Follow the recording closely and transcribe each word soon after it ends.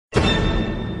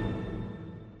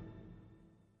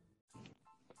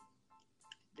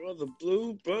Brother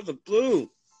Blue, Brother Blue.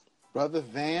 Brother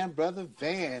Van,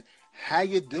 how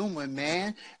you doing,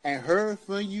 man? Ain't heard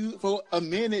from you for a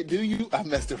minute, do you? I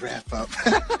messed the rap up.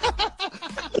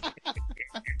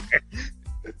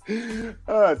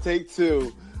 Take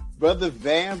two. Brother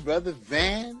Van,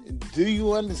 do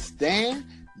you understand?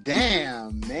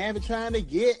 Damn, man, been trying to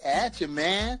get at you,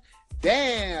 man.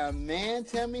 Damn, man,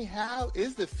 tell me how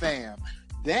is the fam?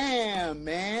 Damn,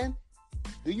 man.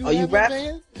 Do you have a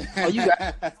fan? Oh, you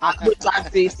got. I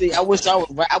wish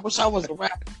I was a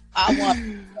rapper.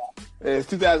 It's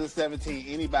 2017.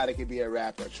 Anybody can be a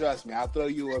rapper. Trust me. I'll throw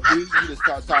you a beat. You just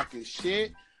start talking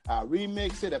shit. I'll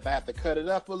remix it. If I have to cut it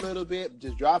up a little bit,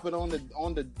 just drop it on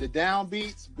the down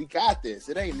beats. We got this.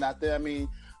 It ain't nothing. I mean,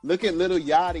 look at little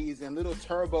Yachty's and little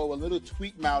Turbo and little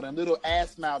Tweak Mouth and little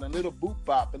Ass Mouth and little Boop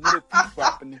Bop and little Poop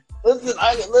Bop. Listen.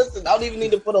 I don't even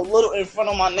need to put a little in front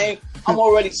of my name. I'm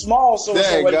already small, so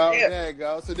there you go. There. There you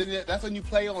go. So then that's when you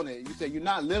play on it. You say you're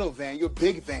not Little Van, you're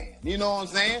Big Van. You know what I'm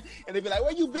saying? And they be like,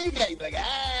 "Where you big at?" You be like,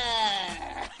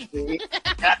 "Ah."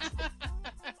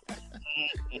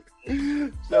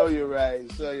 So you're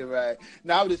right.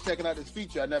 Now I'm just checking out this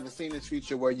feature. I've never seen this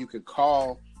feature where you could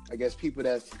call, I guess, people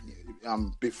that's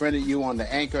befriended you on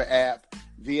the Anchor app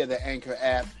via the Anchor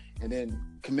app, and then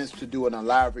commence to do it on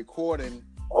live recording.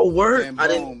 Oh, word! And I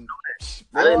didn't know that.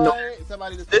 I didn't know that.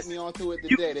 Somebody just put me onto it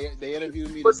today. They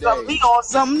interviewed me today. Put me on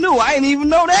something new. I didn't even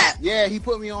know that. Yeah, he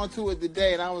put me onto it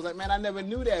today, and I was like, man, I never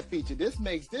knew that feature. This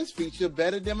makes this feature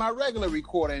better than my regular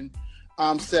recording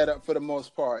setup for the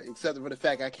most part, except for the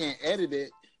fact I can't edit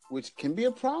it, which can be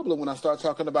a problem when I start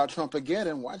talking about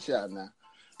Trumpageddon. Watch out now.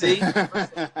 See?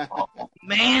 Oh,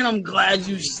 man, I'm glad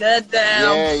you said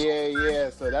that. Yeah.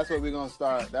 So that's what we're gonna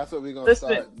start. That's what we're gonna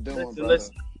start doing, brother.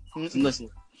 Listen.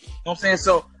 You know what I'm saying?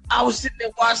 So I was sitting there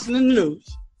watching the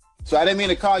news. So I didn't mean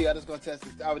to call you. I was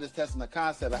just testing the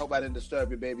concept. I hope I didn't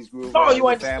disturb your baby's groove. Oh, you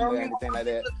ain't family or anything like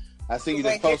that. I see you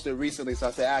just posted recently, so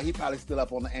I said, he probably still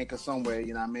up on the Anchor somewhere.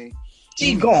 You know what I mean?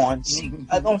 She gone.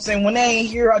 I'm saying when they ain't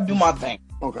here, I do my thing.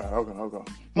 Okay.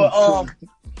 But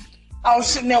I was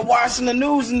sitting there watching the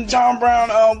news, and John Brown,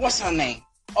 what's her name?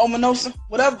 Ominosa?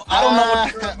 Whatever. I don't know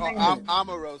what her name is.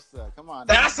 Omarosa. Come on.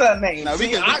 That's her name. No,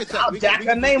 I'll jack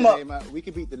her name up. We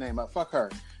can beat the name up. Fuck her.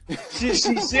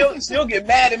 She'll get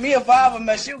mad at me if I ever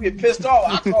met. She'll get pissed off.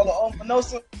 I call her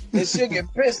Ominosa, and she'll get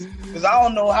pissed because I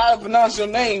don't know how to pronounce your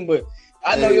name, but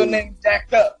I know your name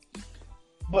jacked up.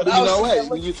 But you know what?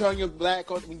 When you turn your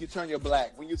black on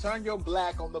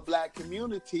the black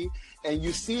community, and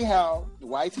you see how the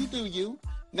whites do you.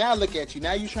 Now look at you.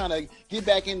 Now you're trying to get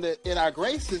back in our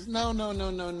graces. No.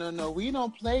 We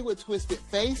don't play with twisted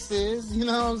faces. You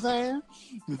know what I'm saying?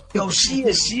 Yo, she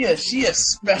a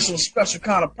special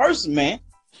kind of person, man.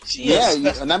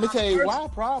 And let me tell you why.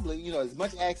 Probably, as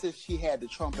much access she had to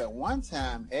Trump at one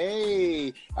time.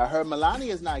 Hey, I heard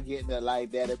Melania's not getting it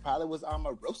like that. It probably was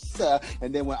Omarosa.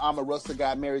 And then when Omarosa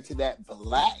got married to that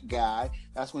black guy,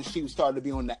 that's when she started to be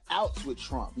on the outs with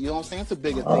Trump. You know what I'm saying? It's a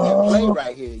bigger thing at play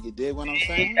right here. You dig what I'm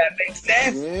saying? That makes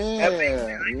sense.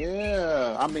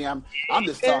 Yeah. I mean, I'm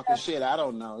just talking shit. I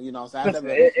don't know. You know what I'm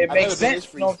saying? It makes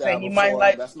sense. You know what I'm saying? You might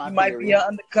be an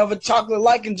undercover chocolate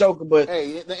liking joker, but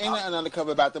hey, there ain't nothing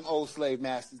undercover about them old slave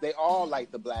masters. They all like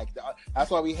the black.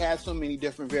 That's why we have so many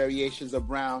different variations of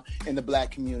brown in the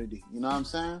black community. You know what I'm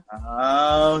saying?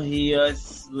 Oh, he a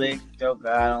slick joker.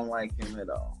 I don't like him at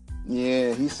all.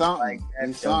 Yeah, he's something.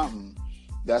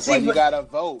 That's why you gotta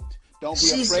vote. Don't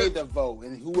be afraid to vote.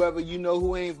 And whoever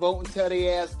who ain't voting, tell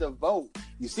their ass to vote.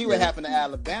 You see what happened to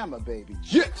Alabama, baby?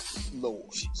 Yes,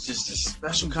 Lord. She's just a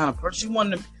special kind of person.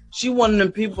 She one of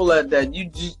them people that you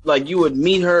just like. You would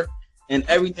meet her, and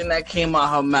everything that came out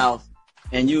her mouth,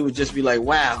 and you would just be like,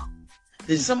 "Wow,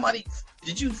 did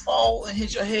you fall and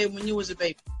hit your head when you was a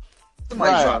baby?"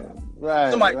 Somebody dropped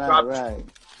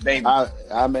baby. I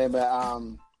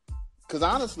remember. Because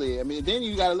honestly, I mean, then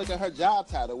you got to look at her job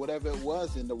title, whatever it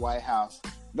was in the White House.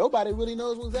 Nobody really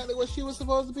knows exactly what she was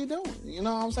supposed to be doing. You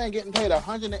know what I'm saying? Getting paid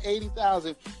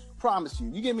 $180,000. Promise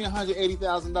you give me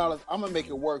 $180,000, I'm gonna make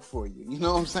it work for you. You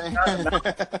know what I'm saying? I'm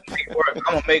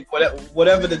gonna make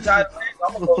whatever the title is.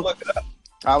 I'm gonna go look it up.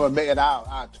 I'm gonna make it out.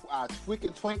 I tweak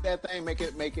and twink that thing, make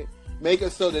it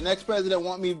so the next president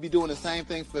want me to be doing the same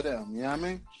thing for them. You know what I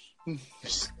mean?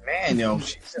 Man, yo,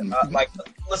 she's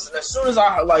listen. As soon as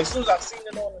I seen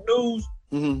it on the news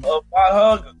about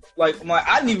her, I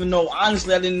didn't even know.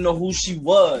 Honestly, I didn't know who she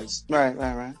was. Right.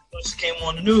 When she came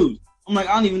on the news, I'm like,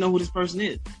 I don't even know who this person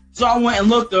is. So I went and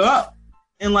looked her up,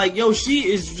 and she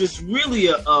is just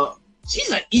really she's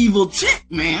an evil chick,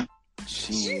 man.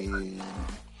 She's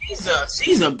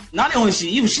she's a not only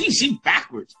she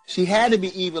backwards. She had to be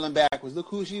evil and backwards. Look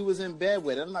who she was in bed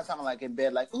with. I'm not talking like in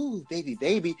bed like, ooh,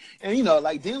 baby. And, you know,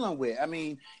 like dealing with. I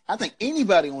mean, I think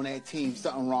anybody on that team,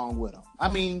 something wrong with them. I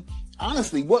mean,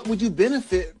 honestly, what would you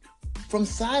benefit from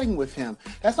siding with him?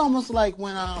 That's almost like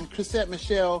when Chrisette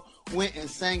Michele went and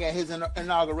sang at his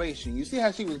inauguration. You see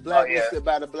how she was blacklisted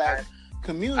by the black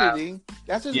community.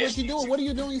 That's just what you're doing. What are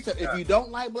you doing? If you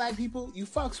don't like black people, you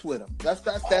fucks with them. That's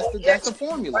the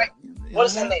formula. Right.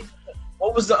 What's her name?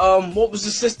 What was the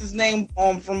sister's name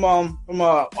from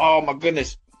oh my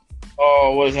goodness.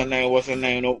 Oh, what's her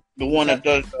name? The one that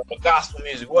does the gospel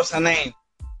music. What's her name?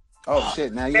 Oh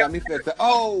shit! Now you got me fixed up.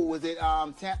 Oh, was it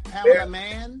Pamela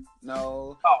Mann?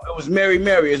 No. Oh, it was Mary.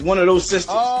 It's one of those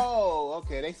sisters. Oh,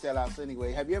 okay. They sell out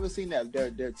anyway. Have you ever seen their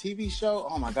TV show?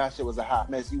 Oh my gosh, it was a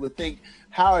hot mess. You would think,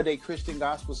 how are they Christian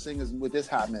gospel singers with this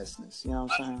hot messness? You know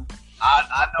what I'm saying?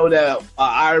 I know that.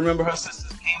 I remember her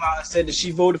sisters came out and said that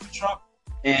she voted for Trump,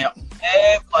 and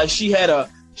like she had a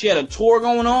tour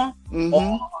going on. Mm-hmm.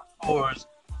 All her tours,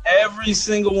 every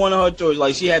single one of her tours,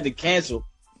 like she had to cancel.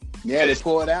 Yeah, they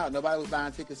pulled out. Nobody was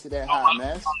buying tickets to that hot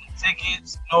mess.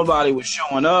 Tickets. Nobody was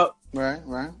showing up. Right.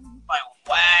 Like,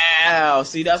 wow.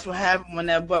 See, that's what happened when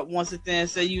that butt wants to sit there and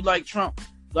say you like Trump.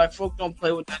 Black folk don't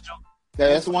play with that joke. Yeah,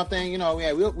 that's one thing, you know.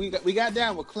 Yeah, we got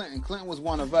down with Clinton. Clinton was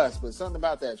one of us, but something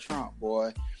about that Trump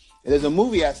boy. There's a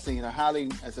movie I've seen.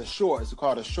 It's a short. It's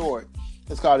called a short.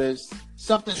 It's called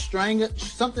Something Strange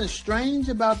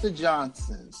About the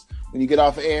Johnsons. When you get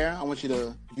off air, I want you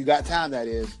to, if you got time, that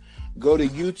is, go to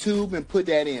YouTube and put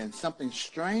that in. Something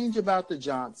Strange About the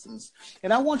Johnsons.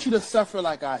 And I want you to suffer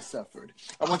like I suffered.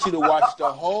 I want you to watch the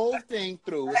whole thing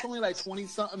through. It's only like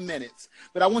 20-something minutes.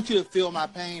 But I want you to feel my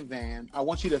pain, Van. I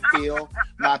want you to feel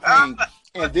my pain.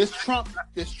 And this Trump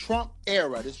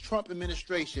era, this Trump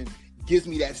administration gives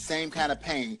me that same kind of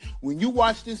pain. When you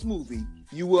watch this movie,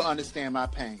 you will understand my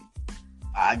pain.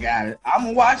 I got it. I'm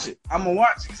gonna watch it.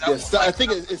 I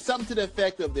think it's something to the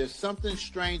effect of there's something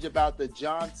strange about the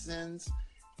Johnsons,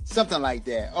 something like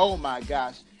that. Oh my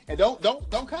gosh! And don't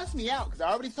cuss me out because I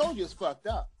already told you it's fucked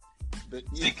up. But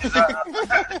if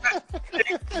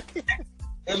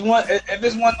it's one of the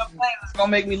things that's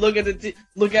gonna make me look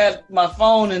at my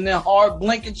phone and then hard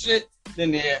blink and shit,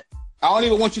 then yeah. I don't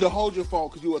even want you to hold your phone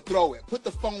because you will throw it. Put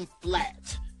the phone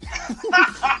flat.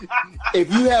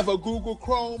 If you have a Google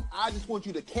Chrome, I just want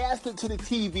you to cast it to the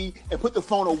TV and put the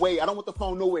phone away. I don't want the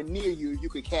phone nowhere near you. You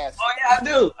can cast it. Oh yeah, I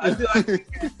do.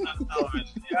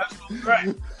 You're absolutely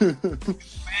right.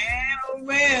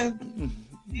 Man.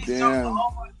 Damn.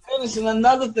 Oh my goodness. And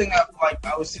another thing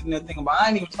I was sitting there thinking about, I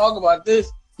didn't even talk about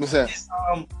this. What's that? It's,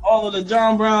 all of the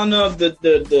John Brown of the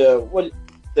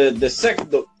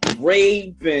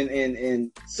rape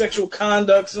and sexual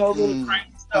conducts and all those crazy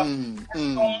stuff that's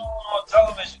going on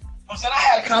television. You know what I'm saying? I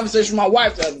had a conversation with my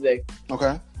wife the other day.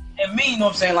 Okay. And me, you know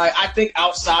what I'm saying? Like, I think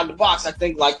outside the box. I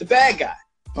think like the bad guy.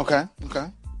 Okay.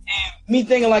 And me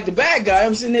thinking like the bad guy,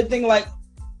 I'm sitting there thinking like,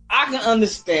 I can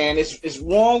understand it's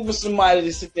wrong for somebody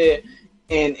to sit there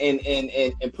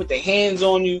and put their hands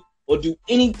on you or do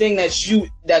anything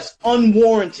that's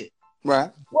unwarranted.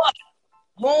 Right. But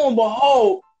lo and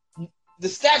behold, the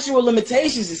statute of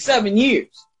limitations is 7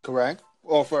 years. Correct.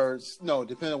 Or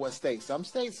depending on what state. Some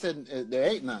states said there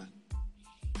ain't none.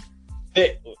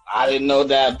 I didn't know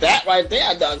that right there.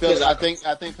 I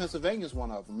think Pennsylvania's one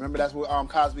of them. Remember, that's where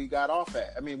Cosby got off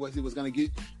at. I mean, what he was going to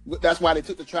get. That's why they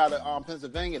took the trial to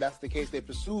Pennsylvania. That's the case they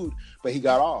pursued, but he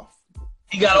got off.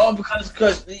 He got off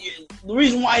because the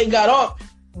reason why he got off,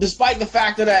 despite the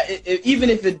fact that even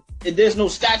if there's no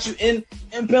statute in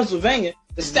Pennsylvania,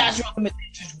 the statute of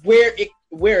limitations where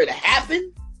it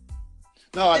happened.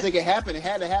 No, I think it happened. It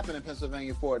had to happen in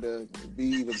Pennsylvania for it to be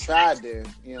even tried there.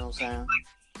 You know what I'm saying?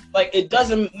 Like it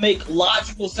doesn't make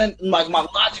logical sense. Like my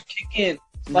logic kick in.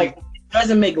 Like it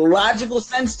doesn't make logical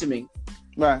sense to me.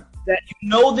 Right. That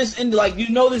this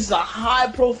is a high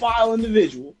profile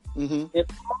individual, and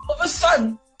all of a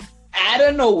sudden, out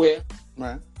of nowhere,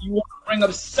 right, you want to bring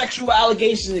up sexual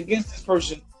allegations against this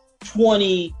person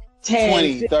 20,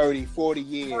 30, 40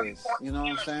 years. You know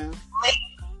what I'm saying?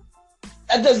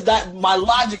 My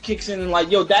logic kicks in and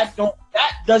like, yo, that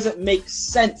doesn't make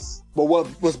sense. But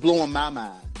what's blowing my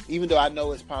mind, even though I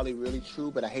know it's probably really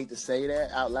true, but I hate to say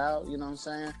that out loud, you know what I'm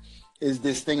saying, is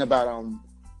this thing about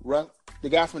the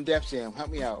guy from Def Jam,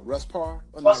 help me out, Russell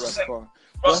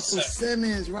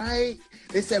Simmons, right?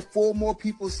 They said 4 more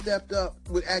people stepped up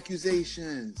with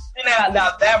accusations. Now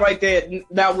that right there,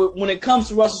 when it comes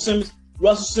to Russell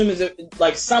Simmons,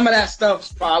 like some of that stuff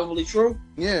is probably true.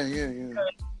 Yeah. You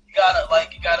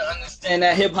gotta understand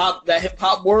that hip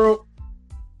hop world.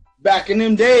 back in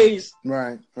them days.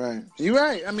 Right. You're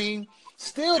right. I mean,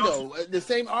 still though, the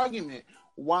same argument.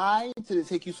 Why did it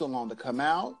take you so long to come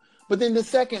out? But then the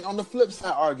second, on the flip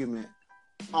side argument,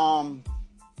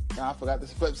 I forgot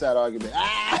this flip side argument.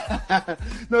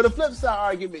 No, the flip side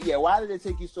argument. Yeah, why did it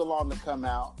take you so long to come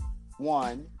out?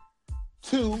 1,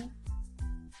 2. Well,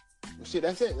 shit,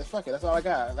 that's it. Fuck it. That's all I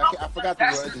got. I forgot the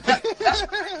word.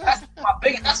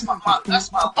 That's my.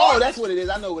 Oh, that's what it is.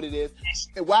 I know what it is.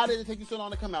 And why did it take you so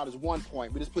long to come out? Is 1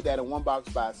 point. We just put that in one box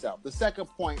by itself. The second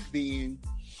point being.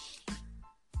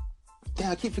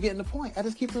 Damn, I keep forgetting the point. I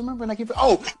just keep remembering.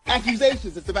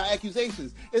 Accusations. It's about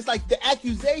accusations. It's like the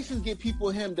accusations get people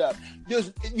hemmed up.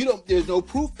 There's no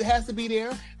proof that has to be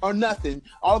there or nothing.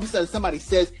 All of a sudden, somebody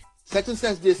says such and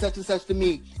such did such and such to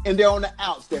me, and they're on the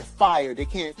outs. They're fired.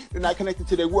 They're not connected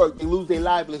to their work. They lose their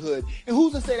livelihood. And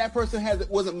who's to say that person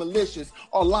wasn't malicious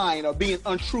or lying or being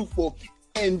untruthful?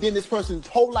 And then this person's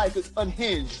whole life is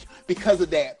unhinged because of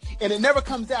that. And it never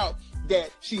comes out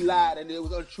that she lied and it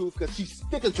was untruth because she's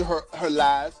sticking to her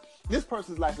lies. This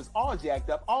person's life is all jacked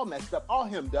up, all messed up, all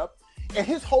hemmed up, and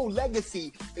his whole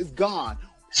legacy is gone.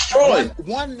 Destroyed.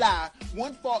 One lie,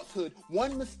 one falsehood,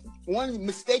 one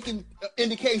mistaken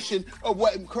indication of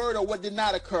what occurred or what did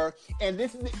not occur, and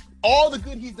this is all the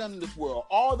good he's done in this world,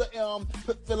 all the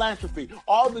philanthropy,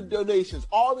 all the donations,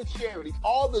 all the charities,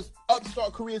 all the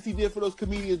upstart careers he did for those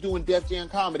comedians doing Def Jam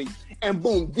comedy, and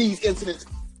boom, these incidents.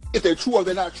 If they're true or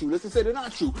they're not true. Let's just say they're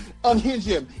not true. Unhinge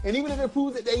him. And even if it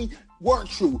proves that they weren't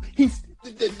true, he's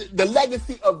the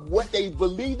legacy of what they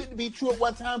believed it to be true at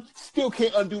one time still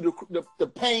can't undo the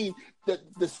pain,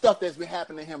 the stuff that's been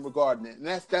happening to him regarding it. And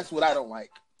that's what I don't like.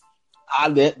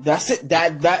 That's it.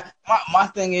 My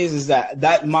thing is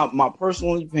that my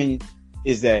personal opinion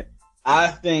is that I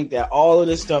think that all of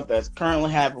this stuff that's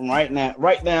currently happening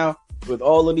right now with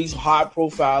all of these high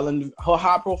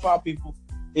profile people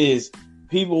is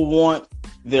people want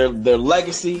their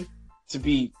legacy to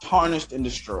be tarnished and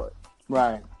destroyed.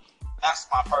 Right. That's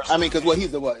my personal. I mean, because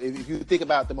if you think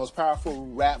about the most powerful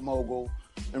rap mogul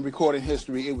in recording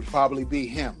history, it would probably be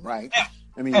him, right? Yeah.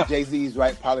 I mean, Jay-Z is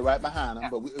probably right behind him,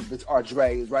 but or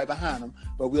Dre is right behind him,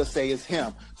 but we'll say it's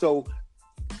him. So,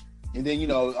 and then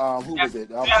who was it?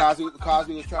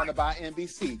 Cosby was trying to buy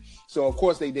NBC, so of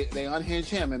course they unhinge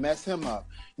him and mess him up.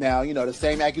 Now the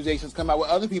same accusations come out with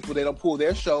other people. They don't pull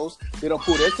their shows, they don't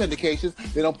pull their syndications,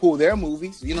 they don't pull their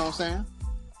movies. You know what I'm saying?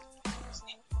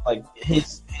 Like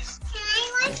his. Can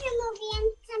I watch a movie on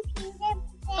computer?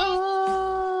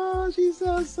 Oh, she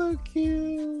sounds so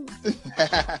cute.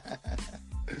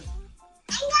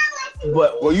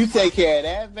 Well, you take care of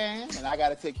that, man, and I got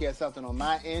to take care of something on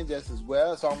my end just as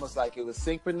well. It's almost like it was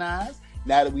synchronized.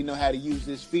 Now that we know how to use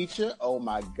this feature, oh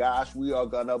my gosh, we are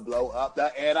gonna blow up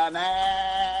the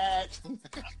internet.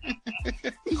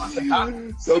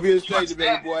 Don't be a stranger,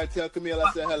 baby boy. Tell Camille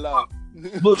I said hello.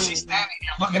 Look, she's standing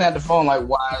here looking at the phone like,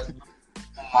 why is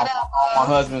on my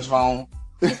husband's phone?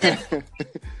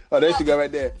 Oh, there she go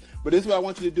right there. But this is what I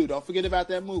want you to do. Don't forget about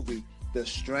that movie, The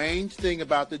Strange Thing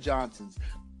About the Johnsons.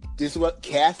 This is what,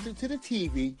 cast it to the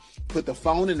TV, put the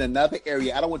phone in another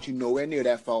area. I don't want you nowhere near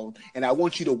that phone. And I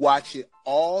want you to watch it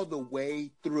all the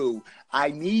way through. I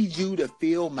need you to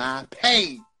feel my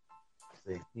pain.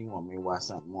 See, you want me to watch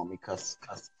something, you want me cussing.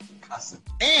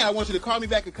 And I want you to call me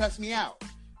back and cuss me out.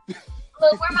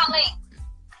 Look, where my link?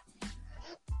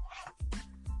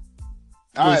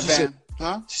 All right, man.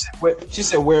 Huh? She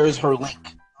said, where is her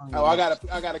link? Oh, I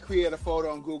gotta create a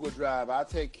photo on Google Drive. I'll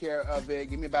take care of it.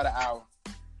 Give me about an hour.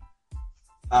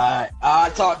 All right.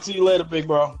 I'll talk to you later, big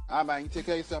bro. All right, man. You take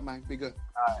care of yourself, man. Be good.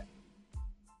 All right.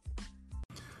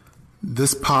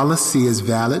 This policy is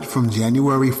valid from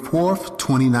January 4th,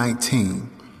 2019.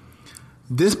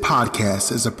 This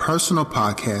podcast is a personal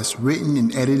podcast written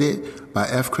and edited by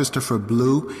F. Christopher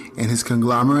Blue and his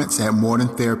conglomerates at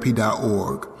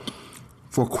morderntherapy.org.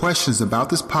 For questions about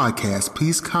this podcast,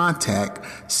 please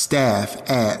contact staff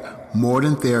at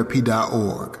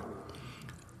morderntherapy.org.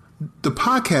 The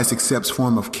podcast accepts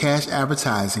form of cash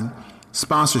advertising,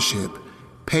 sponsorship,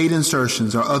 paid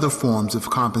insertions, or other forms of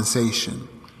compensation.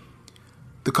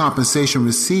 The compensation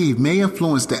received may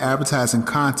influence the advertising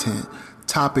content,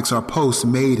 topics, or posts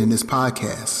made in this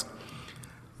podcast.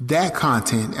 That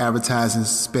content, advertising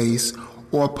space,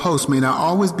 or post may not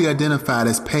always be identified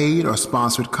as paid or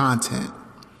sponsored content.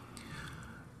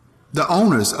 The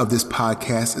owners of this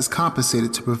podcast is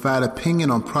compensated to provide opinion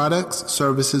on products,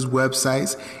 services,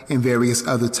 websites, and various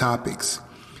other topics.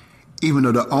 Even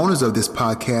though the owners of this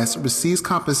podcast receives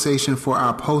compensation for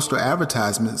our posts or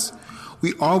advertisements,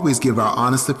 we always give our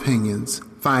honest opinions,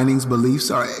 findings,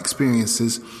 beliefs, or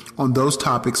experiences on those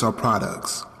topics or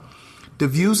products. The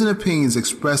views and opinions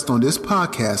expressed on this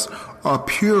podcast are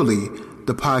purely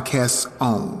the podcast's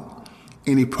own.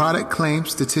 Any product claim,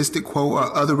 statistic, quote,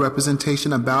 or other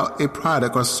representation about a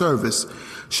product or service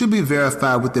should be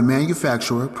verified with the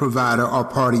manufacturer, provider, or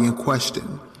party in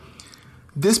question.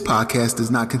 This podcast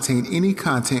does not contain any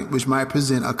content which might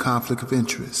present a conflict of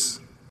interest.